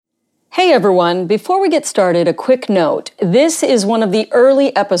Hey everyone, before we get started, a quick note. This is one of the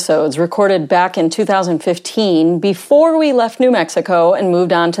early episodes recorded back in 2015 before we left New Mexico and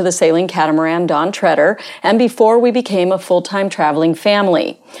moved on to the sailing catamaran Dawn Treader and before we became a full-time traveling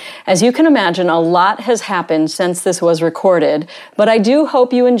family. As you can imagine, a lot has happened since this was recorded, but I do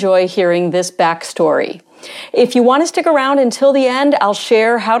hope you enjoy hearing this backstory. If you want to stick around until the end, I'll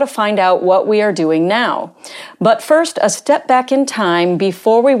share how to find out what we are doing now. But first, a step back in time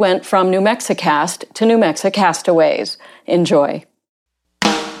before we went from New Mexicast to New Mexicastaways. Enjoy.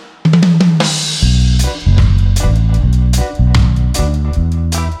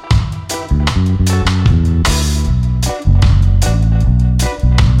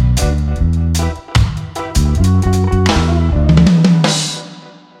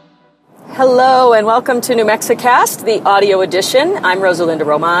 Hello and welcome to New Mexicast, the audio edition. I'm Rosalinda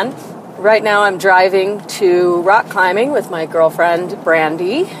Roman. Right now I'm driving to rock climbing with my girlfriend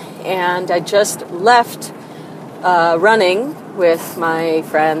Brandy, and I just left running with my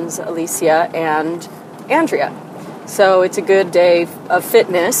friends Alicia and Andrea. So it's a good day of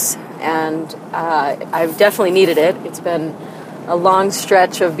fitness, and I've definitely needed it. It's been a long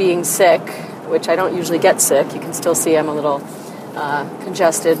stretch of being sick, which I don't usually get sick. You can still see I'm a little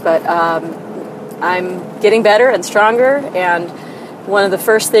congested, but I'm getting better and stronger, and one of the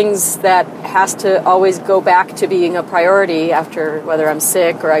first things that has to always go back to being a priority after whether I'm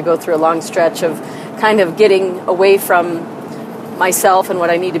sick or I go through a long stretch of kind of getting away from myself and what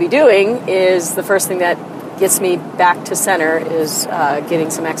I need to be doing is the first thing that gets me back to center is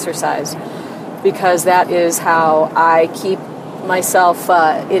getting some exercise, because that is how I keep myself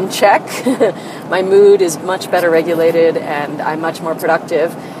in check. My mood is much better regulated and I'm much more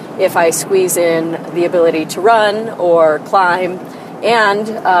productive if I squeeze in the ability to run or climb, and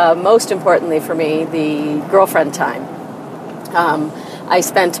most importantly for me, the girlfriend time. I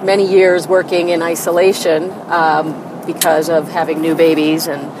spent many years working in isolation because of having new babies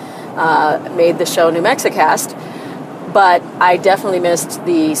and made the show New Mexicast, but I definitely missed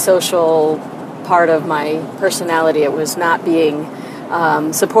the social part of my personality. It was not being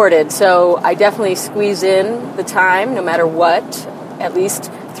supported. So I definitely squeeze in the time no matter what. At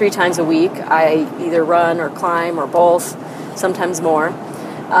least 3 times a week I either run or climb or both, sometimes more.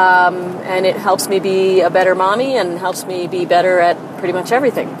 And it helps me be a better mommy and helps me be better at pretty much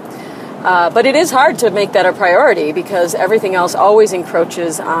everything. But it is hard to make that a priority because everything else always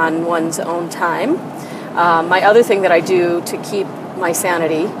encroaches on one's own time. My other thing that I do to keep my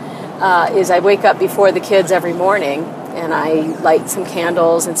sanity is I wake up before the kids every morning and I light some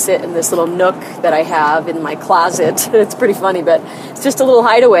candles and sit in this little nook that I have in my closet. It's pretty funny, but it's just a little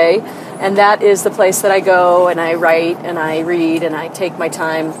hideaway, and that is the place that I go and I write and I read and I take my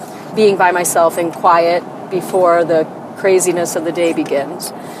time being by myself in quiet before the craziness of the day begins.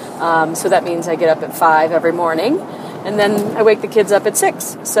 So that means I get up at 5 every morning, and then I wake the kids up at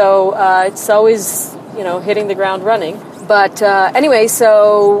 6. So it's always, hitting the ground running. But anyway,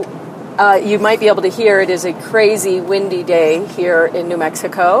 so you might be able to hear it is a crazy windy day here in New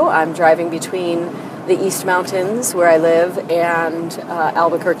Mexico. I'm driving between the East Mountains, where I live, and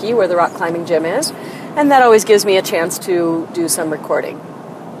Albuquerque, where the rock climbing gym is. And that always gives me a chance to do some recording.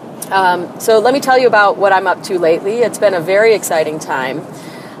 So let me tell you about what I'm up to lately. It's been a very exciting time.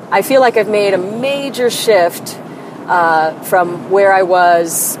 I feel like I've made a major shift from where I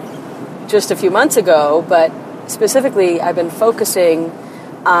was just a few months ago, but specifically I've been focusing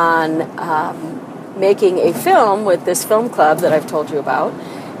on making a film with this film club that I've told you about.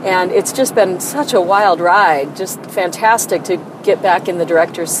 And it's just been such a wild ride, just fantastic to get back in the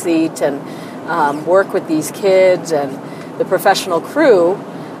director's seat and work with these kids and the professional crew.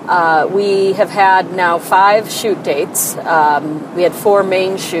 We have had now 5 shoot dates. We had 4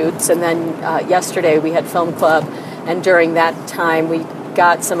 main shoots, and then yesterday we had film club, and during that time we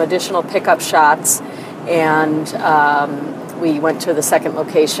got some additional pickup shots, and we went to the second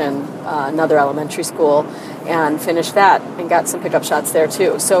location, another elementary school, and finished that and got some pickup shots there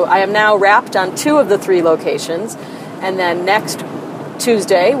too. So I am now wrapped on 2 of the 3 locations, and then next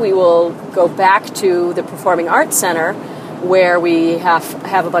Tuesday we will go back to the Performing Arts Center, where we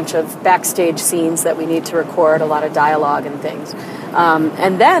have a bunch of backstage scenes that we need to record, a lot of dialogue and things.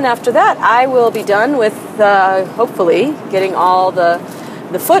 And then after that I will be done with hopefully getting all the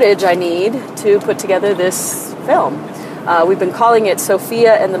footage I need to put together this film. We've been calling it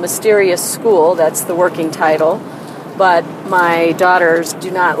Sophia and the Mysterious School. That's the working title. But my daughters do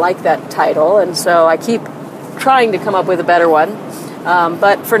not like that title, and so I keep trying to come up with a better one.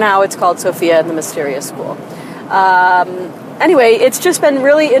 But for now, it's called Sophia and the Mysterious School. Anyway, it's just been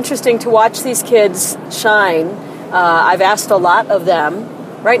really interesting to watch these kids shine. I've asked a lot of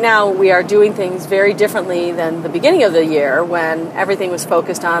them right now we are doing things very differently than the beginning of the year, when everything was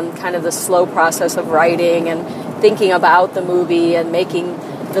focused on kind of the slow process of writing and thinking about the movie and making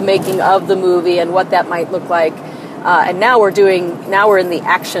of the movie and what that might look like. And now we're in the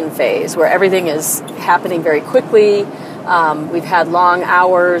action phase, where everything is happening very quickly. We've had long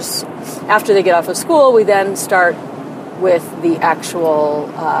hours. After they get off of school, we then start with the actual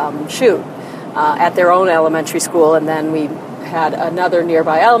shoot at their own elementary school, and then we had another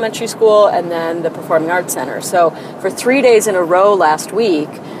nearby elementary school, and then the Performing Arts Center. So for 3 days in a row last week,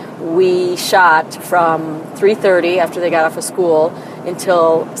 we shot from 3:30 after they got off of school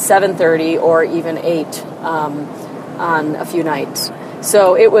until 7:30 or even 8 on a few nights.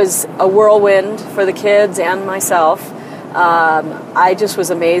 So it was a whirlwind for the kids and myself. I just was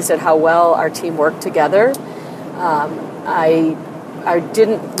amazed at how well our team worked together. I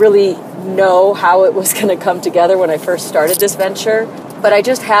didn't really know how it was going to come together when I first started this venture, but I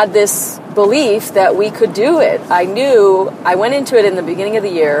just had this belief that we could do it. I went into it in the beginning of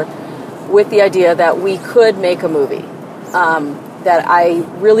the year with the idea that we could make a movie, that I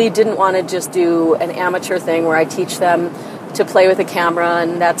really didn't want to just do an amateur thing where I teach them to play with a camera,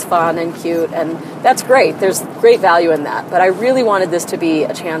 and that's fun and cute, and that's great. There's great value in that. But I really wanted this to be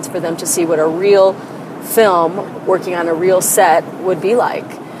a chance for them to see what a real film working on a real set would be like,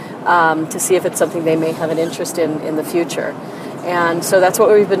 to see if it's something they may have an interest in the future. And so that's what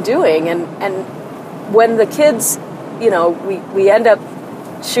we've been doing. And when the kids, we end up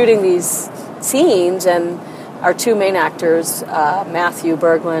shooting these scenes, and our two main actors, Matthew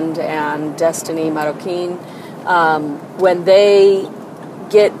Berglund and Destiny Marroquin, when they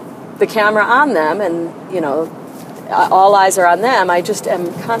get the camera on them and, all eyes are on them, I just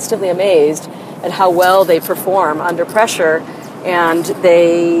am constantly amazed at how well they perform under pressure. And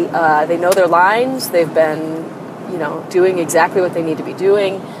they know their lines. They've been, doing exactly what they need to be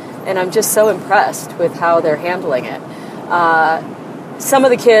doing. And I'm just so impressed with how they're handling it. Some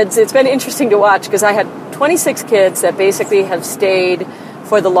of the kids, it's been interesting to watch, because I had 26 kids that basically have stayed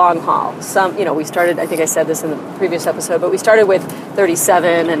for the long haul. Some, we started, I think I said this in the previous episode, but we started with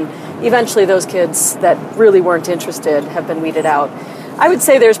 37, and eventually those kids that really weren't interested have been weeded out. I would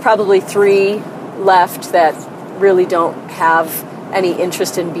say there's probably 3 left that really don't have any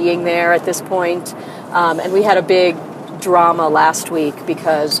interest in being there at this point. And we had a big drama last week,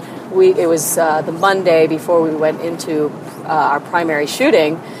 because it was the Monday before we went into our primary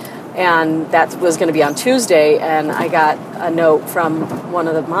shooting, and that was going to be on Tuesday, and I got a note from one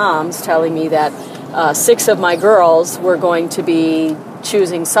of the moms telling me that 6 of my girls were going to be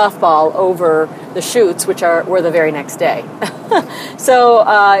choosing softball over the shoots, which were the very next day. So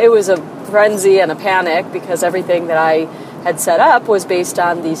it was a frenzy and a panic, because everything that I had set up was based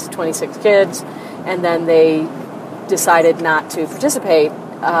on these 26 kids, and then they decided not to participate,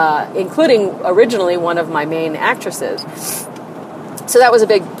 including originally one of my main actresses. So that was a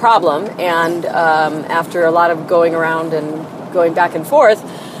big problem, and after a lot of going around and going back and forth,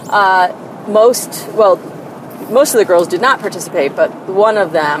 most of the girls did not participate, but one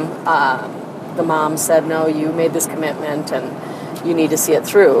of them, the mom said, no, you made this commitment and you need to see it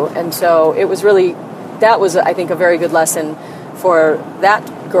through. And so that was, I think, a very good lesson for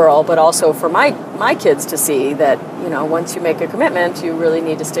that girl, but also for my kids to see that, once you make a commitment, you really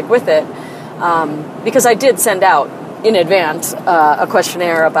need to stick with it. Because I did send out in advance a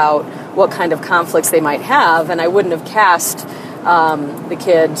questionnaire about what kind of conflicts they might have, and I wouldn't have cast the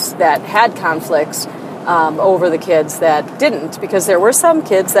kids that had conflicts over the kids that didn't, because there were some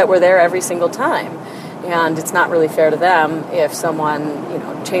kids that were there every single time, and it's not really fair to them if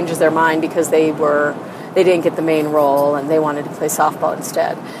someone changes their mind because they didn't get the main role and they wanted to play softball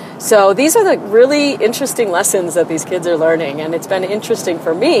instead. So these are the really interesting lessons that these kids are learning, and it's been interesting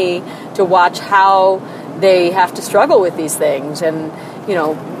for me to watch how they have to struggle with these things, and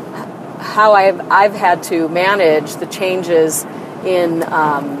how I've had to manage the changes in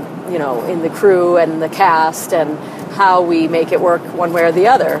in the crew and the cast, and how we make it work one way or the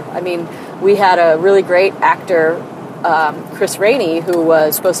other. I mean, we had a really great actor, Chris Rainey, who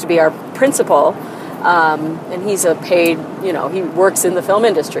was supposed to be our principal, and he's a paid, he works in the film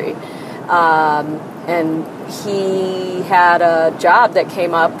industry, and he had a job that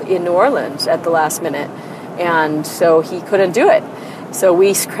came up in New Orleans at the last minute, and so he couldn't do it. So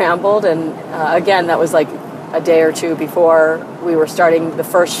we scrambled, and again, that was like a day or two before we were starting the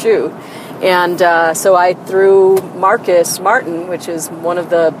first shoot. And so I threw Marcus Martin, which is one of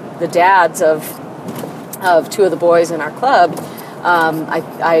the dads of 2 of the boys in our club,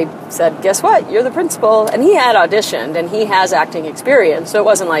 I said, guess what? You're the principal. And he had auditioned, and he has acting experience, so it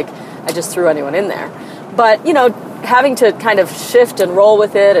wasn't like I just threw anyone in there. But, having to kind of shift and roll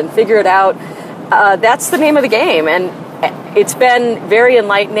with it and figure it out, that's the name of the game. And it's been very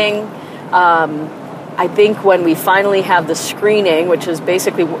enlightening. I think when we finally have the screening, which is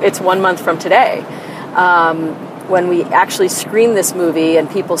basically, it's 1 month from today, when we actually screen this movie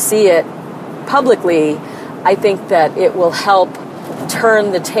and people see it publicly, I think that it will help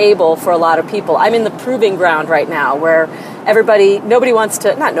turn the table for a lot of people. I'm in the proving ground right now where nobody wants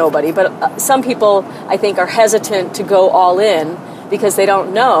to, not nobody, but some people I think are hesitant to go all in because they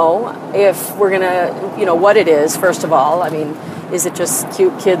don't know if we're going to, what it is, first of all. I mean, is it just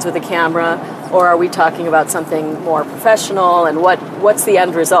cute kids with a camera, or are we talking about something more professional, and what's the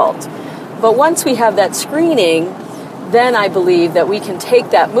end result? But once we have that screening, then I believe that we can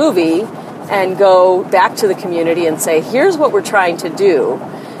take that movie and go back to the community and say, here's what we're trying to do,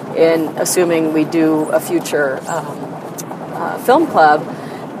 in assuming we do a future film club.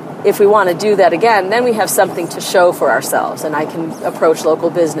 If we want to do that again, then we have something to show for ourselves, and I can approach local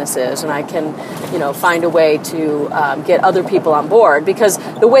businesses, and I can, find a way to get other people on board. Because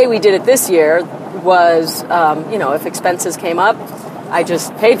the way we did it this year was, if expenses came up, I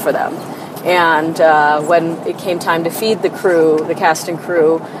just paid for them. And when it came time to feed the crew, the cast and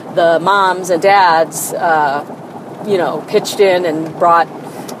crew, the moms and dads, pitched in and brought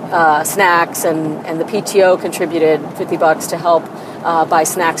snacks, and the PTO contributed $50 to help buy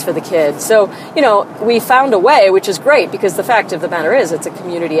snacks for the kids. So, we found a way, which is great, because the fact of the matter is it's a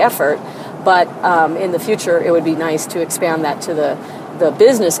community effort. But in the future, it would be nice to expand that to the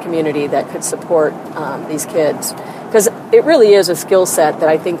business community that could support these kids. Because it really is a skill set that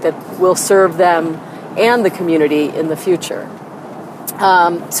I think that will serve them and the community in the future.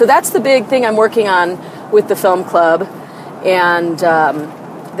 So that's the big thing I'm working on with the film club. And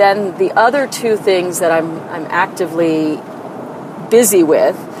then the other two things that I'm actively busy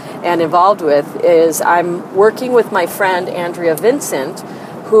with and involved with is I'm working with my friend Andrea Vincent,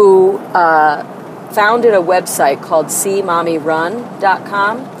 who founded a website called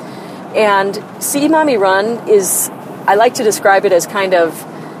SeeMommyRun.com. And See Mommy Run is, I like to describe it as kind of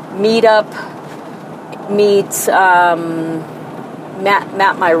Meetup meets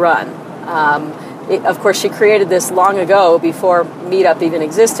Map My Run. Of course, she created this long ago, before Meetup even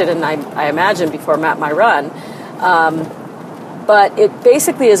existed, and I imagine before Map My Run. But it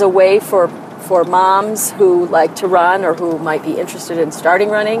basically is a way for moms who like to run, or who might be interested in starting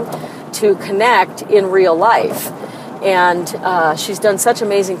running, to connect in real life. And she's done such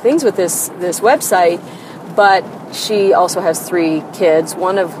amazing things with this website, but she also has 3 kids,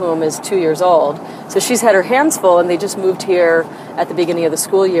 one of whom is 2 years old. So she's had her hands full, and they just moved here at the beginning of the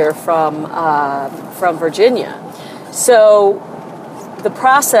school year from Virginia. So the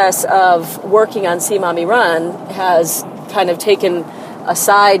process of working on See Mommy Run has kind of taken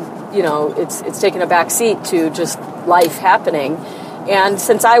aside, it's taken a back seat to just life happening. And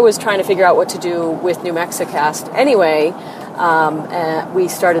since I was trying to figure out what to do with New Mexicast anyway, we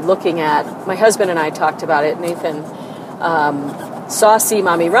started looking at, my husband and I talked about it, Nathan saw See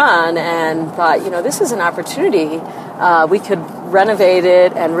Mommy Run and thought, this is an opportunity. We could renovate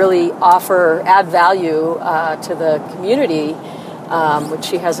it and really add value to the community, which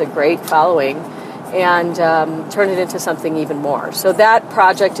she has a great following, and turn it into something even more. So that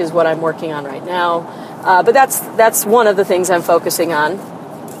project is what I'm working on right now. But that's one of the things I'm focusing on.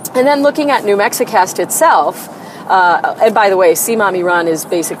 And then looking at New Mexicast itself, and by the way, See Mommy Run is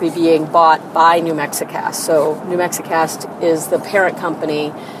basically being bought by New Mexicast. So New Mexicast is the parent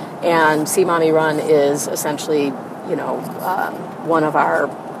company, and See Mommy Run is essentially, one of our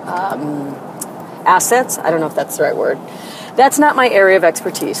assets. I don't know if that's the right word. That's not my area of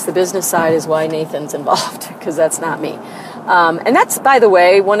expertise. The business side is why Nathan's involved, because that's not me. And that's, by the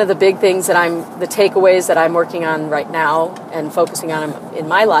way, one of the big things the takeaways that I'm working on right now and focusing on in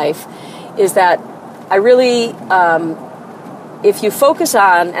my life is that I really, if you focus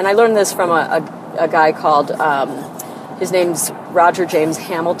on, and I learned this from a guy called, his name's Roger James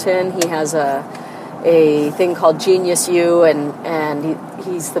Hamilton. He has a thing called Genius U, and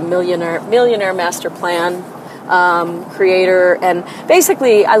he's the Millionaire Master Plan creator. And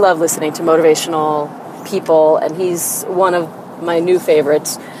basically, I love listening to motivational people, and he's one of my new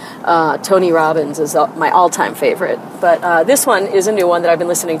favorites. Tony Robbins is my all-time favorite, but this one is a new one that I've been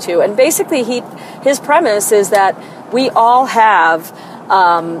listening to. And basically, his premise is that we all have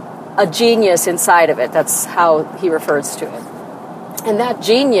a genius inside of it. That's how he refers to it. And that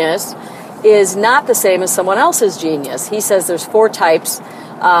genius is not the same as someone else's genius. He says there's 4 types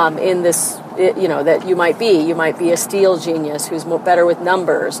in this, that you might be. You might be a Steele genius who's better with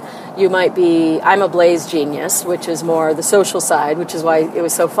numbers. You might be, I'm a Blaze genius, which is more the social side, which is why it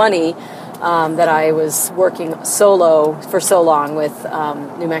was so funny that I was working solo for so long with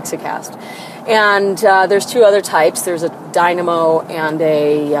New Mexicast. And there's two other types. There's a dynamo and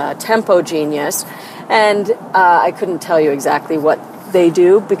a tempo genius. And I couldn't tell you exactly what they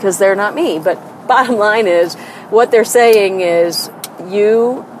do because they're not me. But bottom line is, what they're saying is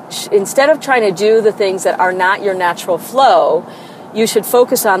instead of trying to do the things that are not your natural flow, you should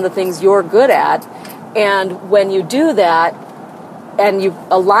focus on the things you're good at. And when you do that and you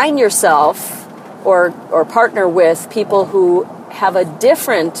align yourself or partner with people who have a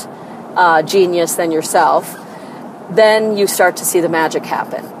different genius than yourself, then you start to see the magic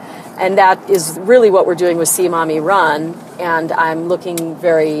happen. And that is really what we're doing with See Mommy Run. And I'm looking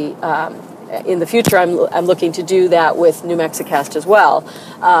very... in the future, I'm looking to do that with New Mexicast as well.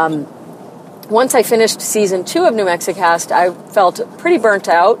 Once I finished season 2 of New Mexicast, I felt pretty burnt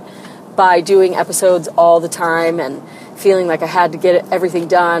out by doing episodes all the time and feeling like I had to get everything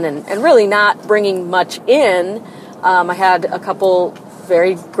done and really not bringing much in. I had a couple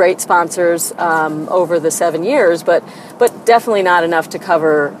very great sponsors over the 7 years, but definitely not enough to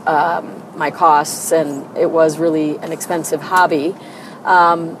cover my costs, and it was really an expensive hobby.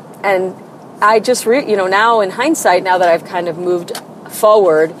 And I just, now in hindsight, now that I've kind of moved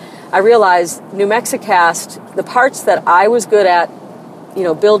forward, I realized New Mexicast, the parts that I was good at,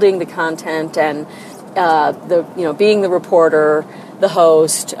 building the content and being the reporter, the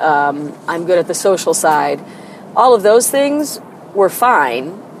host, I'm good at the social side. All of those things were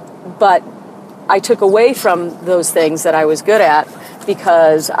fine, but I took away from those things that I was good at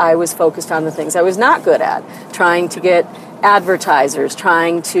because I was focused on the things I was not good at, trying to get advertisers,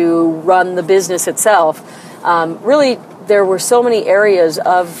 trying to run the business itself. Really, there were so many areas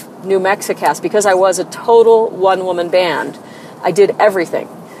of New Mexicast because I was a total one-woman band. I did everything.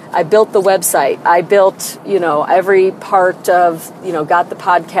 I built the website. I built, every part of, got the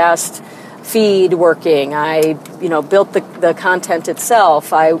podcast feed working. I, built the content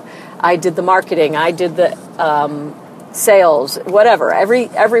itself. I did the marketing. I did the sales, whatever.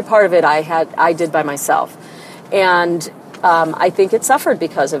 Every part of it I did by myself. And I think it suffered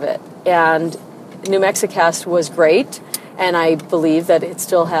because of it. And New Mexicast was great, and I believe that it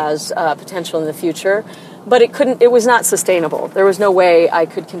still has potential in the future. But it was not sustainable. There was no way I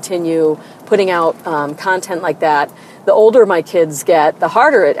could continue putting out content like that. The older my kids get, the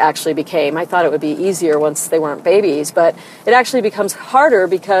harder it actually became. I thought it would be easier once they weren't babies, but it actually becomes harder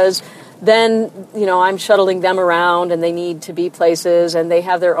because then, I'm shuttling them around and they need to be places and they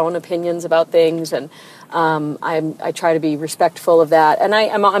have their own opinions about things, and I try to be respectful of that. And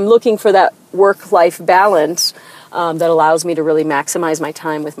I'm looking for that work-life balance that allows me to really maximize my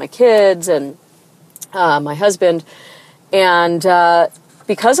time with my kids and my husband. And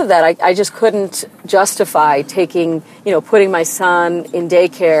because of that, I just couldn't justify putting my son in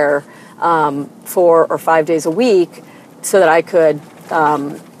daycare 4 or 5 days a week so that I could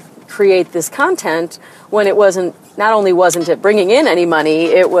create this content when it not only wasn't it bringing in any money,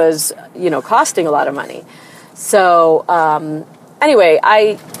 it was, costing a lot of money. So anyway,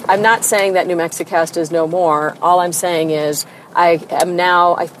 I'm not saying that New Mexicast is no more. All I'm saying is I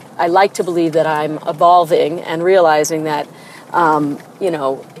like to believe that I'm evolving and realizing that,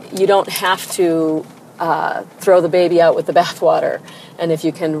 you don't have to throw the baby out with the bathwater. And if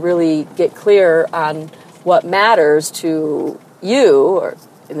you can really get clear on what matters to you, or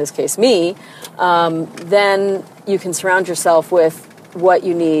in this case me, then you can surround yourself with what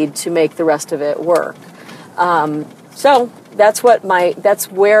you need to make the rest of it work. So that's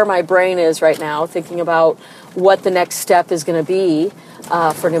where my brain is right now, thinking about what the next step is going to be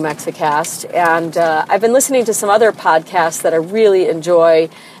for New Mexicast. And I've been listening to some other podcasts that I really enjoy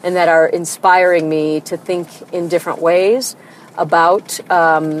and that are inspiring me to think in different ways about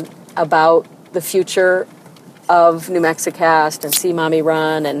the future of New Mexicast and See Mommy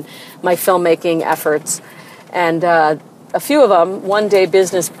Run and my filmmaking efforts. And a few of them, One Day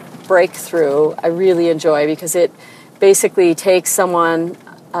Business Breakthrough, I really enjoy because it basically takes someone,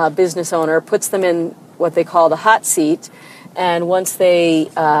 a business owner, puts them in what they call the hot seat, and once they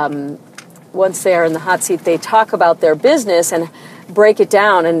are in the hot seat, they talk about their business and break it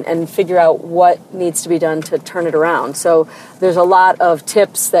down and figure out what needs to be done to turn it around. So there's a lot of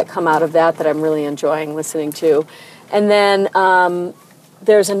tips that come out of that I'm really enjoying listening to. And then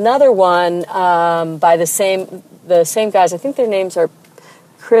there's another one by the same guys. I think their names are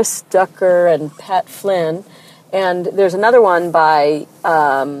Chris Ducker and Pat Flynn. And there's another one by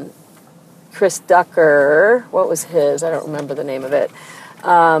Chris Ducker. What was his? I don't remember the name of it.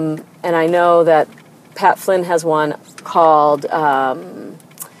 And I know that Pat Flynn has one called Smart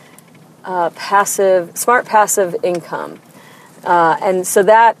Passive Income. And so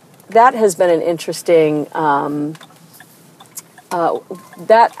that has been an interesting.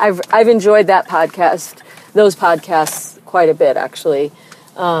 That I've enjoyed that podcast, those podcasts quite a bit actually.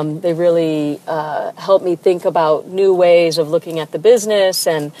 They really helped me think about new ways of looking at the business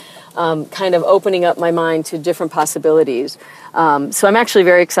and kind of opening up my mind to different possibilities. So I'm actually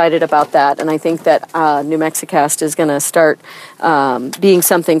very excited about that, and I think that New Mexicast is going to start being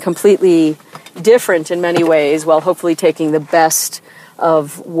something completely different in many ways, while hopefully taking the best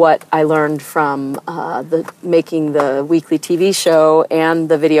of what I learned from making the weekly TV show and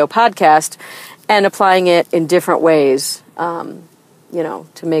the video podcast, and applying it in different ways,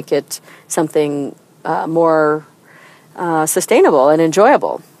 to make it something more sustainable and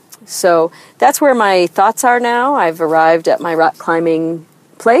enjoyable. So that's where my thoughts are now. I've arrived at my rock climbing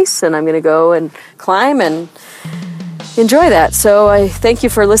place, and I'm going to go and climb and enjoy that. So I thank you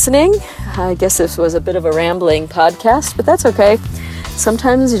for listening. I guess this was a bit of a rambling podcast, but that's okay.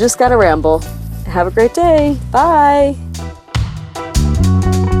 Sometimes you just got to ramble. Have a great day. Bye.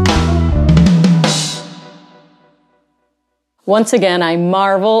 Once again, I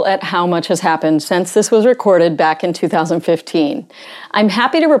marvel at how much has happened since this was recorded back in 2015. I'm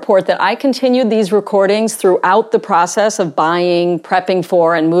happy to report that I continued these recordings throughout the process of buying, prepping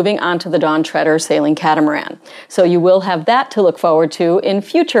for, and moving onto the Dawn Treader sailing catamaran. So you will have that to look forward to in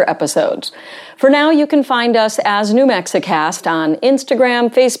future episodes. For now, you can find us as New Mexicast on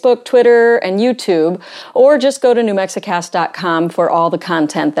Instagram, Facebook, Twitter, and YouTube, or just go to newmexicast.com for all the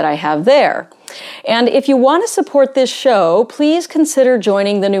content that I have there. And if you want to support this show, please consider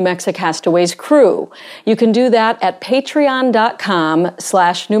joining the New Mexicastaways crew. You can do that at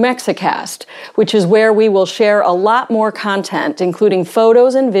patreon.com/NewMexicast, which is where we will share a lot more content, including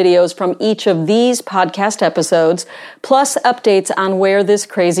photos and videos from each of these podcast episodes, plus updates on where this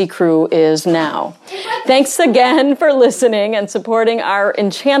crazy crew is now. Thanks again for listening and supporting our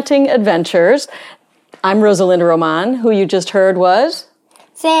enchanting adventures. I'm Rosalinda Roman, who you just heard was...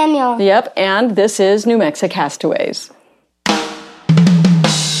 Samuel. Yep, and this is New Mexicastaways.